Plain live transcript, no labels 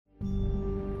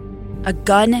a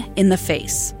gun in the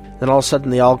face. Then all of a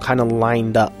sudden, they all kind of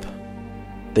lined up.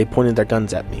 They pointed their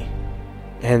guns at me.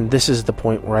 And this is the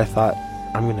point where I thought,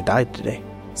 I'm going to die today.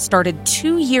 Started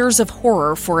 2 years of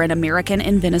horror for an American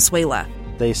in Venezuela.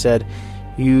 They said,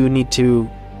 you need to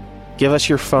give us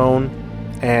your phone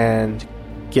and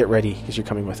get ready because you're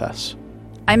coming with us.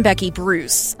 I'm Becky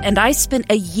Bruce, and I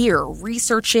spent a year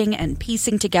researching and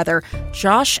piecing together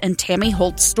Josh and Tammy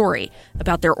Holt's story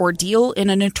about their ordeal in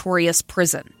a notorious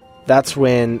prison. That's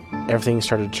when everything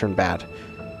started to turn bad.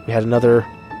 We had another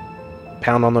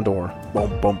pound on the door.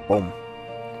 Boom, boom, boom.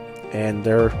 And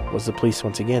there was the police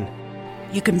once again.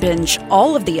 You can binge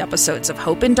all of the episodes of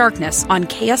Hope in Darkness on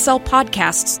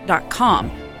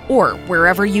KSLpodcasts.com or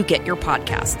wherever you get your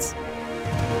podcasts.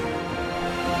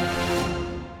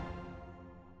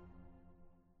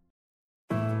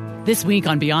 This week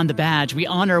on Beyond the Badge, we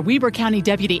honor Weber County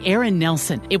Deputy Aaron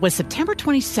Nelson. It was September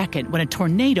 22nd when a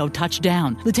tornado touched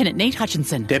down. Lieutenant Nate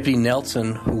Hutchinson. Deputy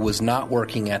Nelson, who was not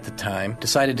working at the time,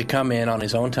 decided to come in on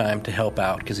his own time to help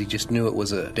out because he just knew it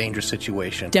was a dangerous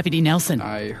situation. Deputy Nelson.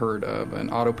 I heard of an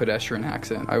auto pedestrian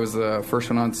accident. I was the first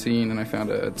one on scene, and I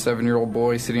found a 7-year-old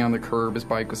boy sitting on the curb. His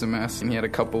bike was a mess, and he had a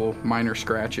couple minor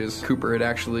scratches. Cooper had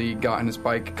actually gotten his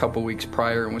bike a couple weeks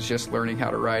prior and was just learning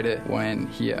how to ride it when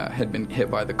he had been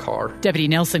hit by the car. Deputy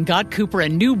Nelson got Cooper a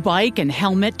new bike and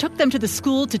helmet, took them to the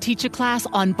school to teach a class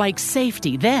on bike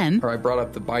safety. Then I brought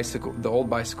up the old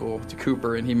bicycle to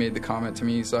Cooper, and he made the comment to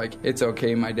me, he's like, it's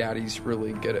okay, my daddy's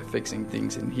really good at fixing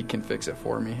things and he can fix it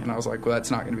for me. And I was like, well, that's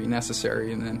not going to be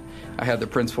necessary. And then I had the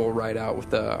principal ride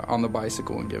out on the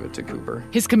bicycle and give it to Cooper.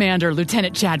 His commander,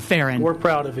 Lieutenant Chad Farron. We're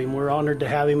proud of him. We're honored to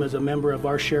have him as a member of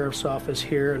our sheriff's office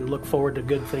here and look forward to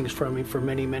good things from him for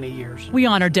many, many years. We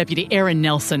honor Deputy Aaron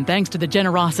Nelson thanks to the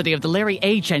generosity of the Larry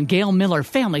H. and Gail Miller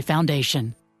Family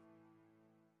Foundation.